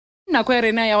nako ya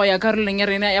rena ya karolong ya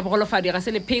rena ya bogolofadi ga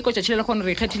se Lepheko tšatši le gone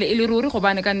re ikgethile e le ruri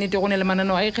gobane ka nnete go ne le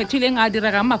mananeo a ikgethileng a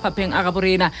diregang mafapheng a ga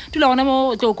borena dula gona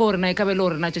mo tloko rena e ka be le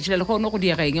rena tšatši le gone go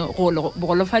diegeng go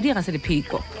bogolofadi ga se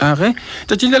Lepheko age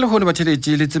tšatši le gone ba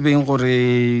theletše le tsebeng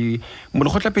gore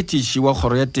molekgotlaphethiši wa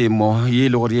kgoro ya temo ye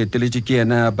le gore e eteletše ke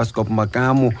yena Bascop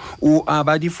Makamo o a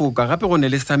ba difoka gape go ne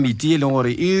le summit e leng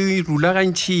gore e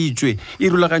rulagantšitšwe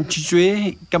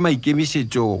ka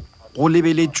maikemišetšo go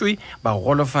lebeletswe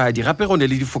bagolofadi gape go ne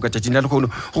le difoka tšatšing la lekgono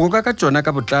go ka ka tsona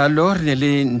ka botlalo re ne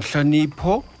le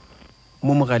Nhlonipho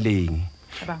mo mogaleng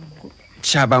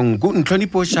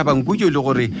Nhlonipho Shabangu yo le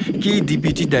gore ke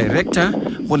deputy director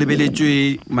go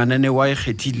lebeletswe mananeo a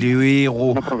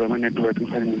ikgethilego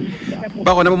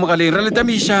ba gona mo mogaleng re le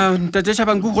tamiša ntate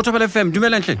Shabangu go Thobela FM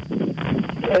dumela ntle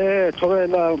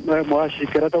Thobela moashi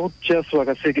ke rata go tšea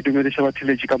sebaka se ke dumediša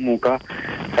batheletši ka moka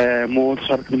mo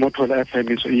Thobela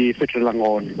FM e fetlelang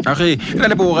gone age re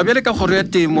leboga bjale ka kgoro ya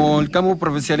temo ka mo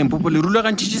province ya Limpopo le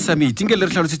rulagantšitše summit nke le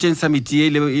re tlhalosetšeng summit e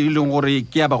leng gore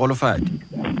ke ya bagolofadi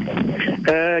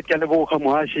ke a leboga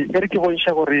moashi e re ke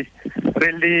bontšha gore re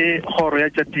le kgoro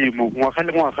ya tša temo ngwaga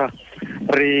le ngwaga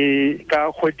re ka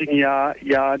kgweding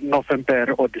ya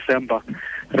November o December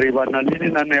re bana le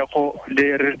lenanego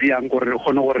le re diang gore re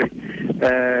kgone gore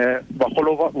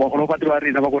bagolofadi ba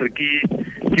rena ba gore ke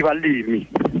balemi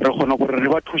re kgona gore re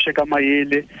ba thushe ka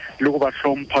maele le go ba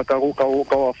hlompha ka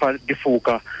go fa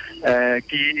difoka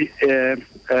ke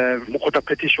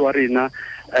mokgotlaphethiši wa rena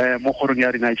mo kgorong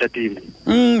ya rena ya temo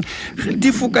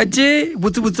difoka tše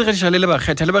botsebotse ge le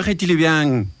bakgetha le bakgethile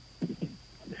bjang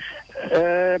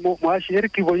moaši e re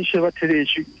ke bontšhe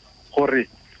batheletši gore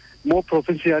mo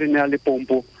province ya rena ya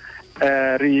Limpopo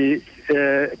re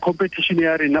competition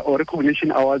ya rena or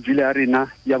recognition awards ya rena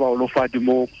ya bagolofadi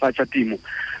mo tša temo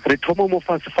re thoma mo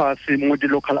fase mo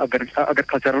di-local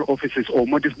agricultural offices or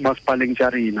mo di-masipaleng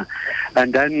tša rena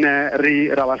and then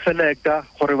ra ba selecta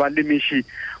gore ba lemiši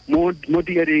mo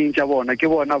di-areeng tša bona ke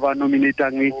bona ba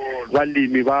nominatang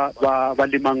balemi ba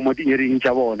lemang mo di-areeng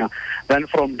tša bona then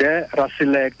from there ra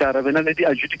selecta ra bena le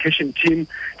di-adjudication team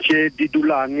tše di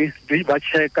dulang ba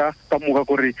checka ka moka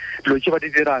gore dilo tše ba di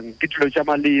dirang ke dilo tša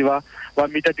maleba ba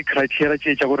meeta di-criteria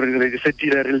tše tša gore re di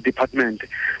setile re le department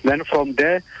then from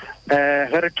there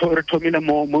re thomile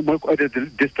mo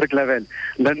district level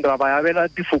then ra ba abela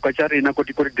difoka tša rena ko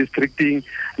di-districting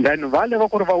then ba leba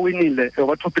gore ba winile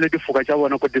ba thopile difoka tša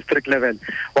bona ko district level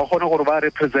ba kgona gore ba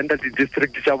representa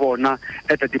di-district tša bona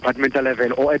at the departmental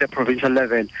level or at the provincial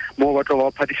level mo ba tlo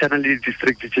ba phadišana le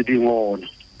di-district tše dingwe gona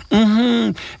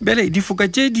bele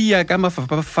difoka tše di ya ka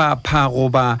mafapha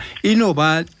goba e no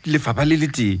ba lefapha le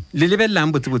letee le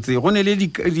lebelelang botsebotse go ne le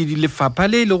lefapha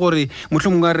le le gore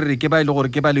mohlomongwe a re ke ba e le gore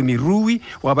ke balemirui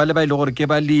wa ba le ba e le gore ke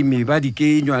balemi ba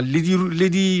dikenywa le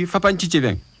di fapantšhitše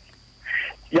bjang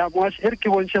ya moaši e re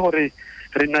ke bontšhe gore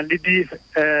re na le di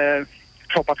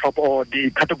tlhopha or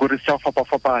di-categories tša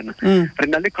fapafapana re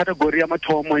na le category ya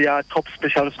mathomo ya top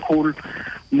special school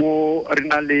mo re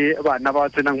na le bana ba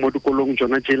tsenang mo dikolong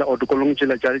tsona tšela o dikolong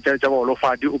tšela tša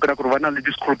bagolofadi o kry-a gore ba na le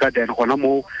di-school garden gona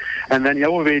moo and then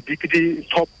ya bobedi ke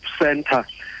di-top center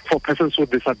for persons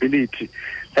with disability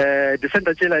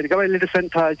di-center tšela di ka ba le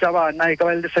di-center tša bana e ka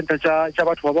ba le di-center tša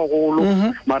batho ba bagolo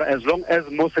mara as long as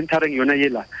mo centering yona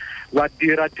yela ba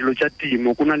dira dilo tša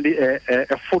temo go na le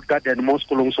a food garden mo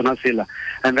sekolong sona sela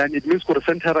and then it means gore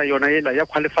centera yona yela ya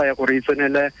qualifya gore e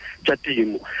tsenele tša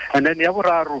temo and then ya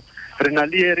boraro re na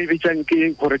le e re bitsang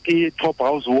gore ke top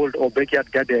household or backyard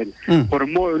garden gore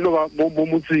mo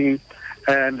motseng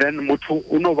and then motho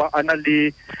o no ba ana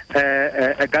le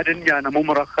a garden yana mo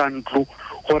moraga ntlo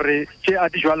gore tše a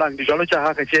di jwalang dijalo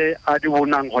tša gage tše a di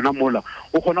bonang gona mola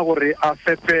o kgona gore a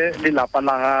fepe lelapa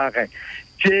la gage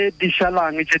tše di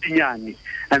šalang tše dinyane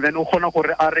and then o kgona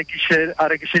gore a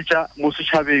rekišetša mo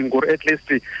setšhabeng gore at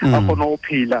least a kgone go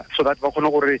phela so that ba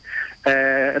kgone gore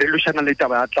re lošana le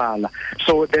taba ya tlala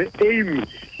so the aim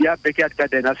ya backyard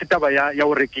garden a se taba ya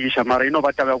go rekiša mara eno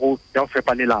ba taba ya go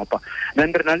fepa lelapa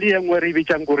then re na le engwe re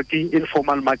bitsang gore ke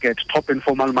informal market top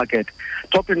informal market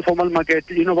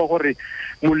eno ba gore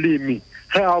molemi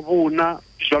ge a bona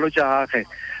dijalo tša gage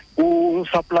o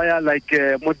supplier like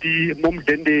mo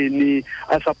mdendeni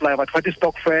a supplier batho ba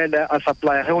di-stockfele a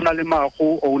supplier ge o na le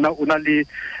mago o na le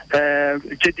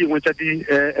tše dingwe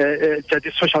tša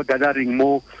di-social gathering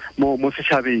mo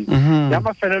setšhabeng ya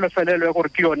mafelelo ya gore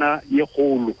ke yona ye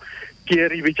kgolo ke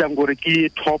re bitsang gore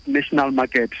ke top national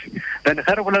market then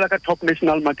ge re bolela ka top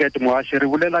national market moaši re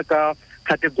bolela ka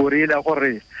category ya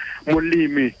gore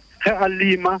molemi ge a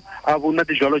lima a bona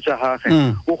dijalo tša gage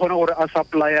o kgona gore a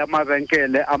supplya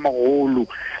mabenkele a magolo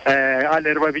a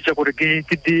le re ba bitša gore ke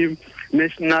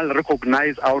national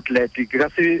recognized outlet ke ka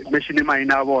se meshine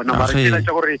maina a bona mara ke la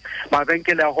tsa gore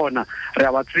mabenkele a gona re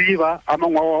a ba tsiba a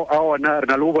mangwe a ona re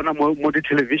na le go bona mo di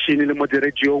television le mo di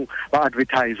radio ba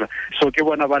advertiser so ke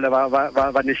bona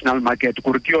ba national market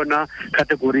gore ke yona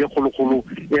category e kgologolo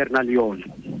e re na le yona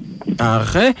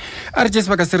age a re tse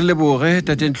sebaka se re leboge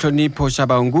tate Nhlonipho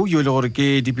Shabangu yo le gore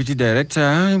ke deputy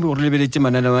director go re lebeletse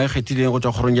mananeo a kgethileng go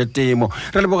tswa kgorong ya temo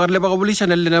re leboga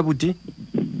bolešana le lena buti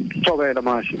tobela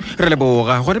mashi re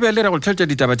leboga gore be le re go tlholetša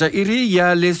ditaba tša iri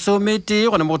ya lesomete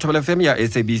gona mo go Thobela FM ya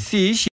SABC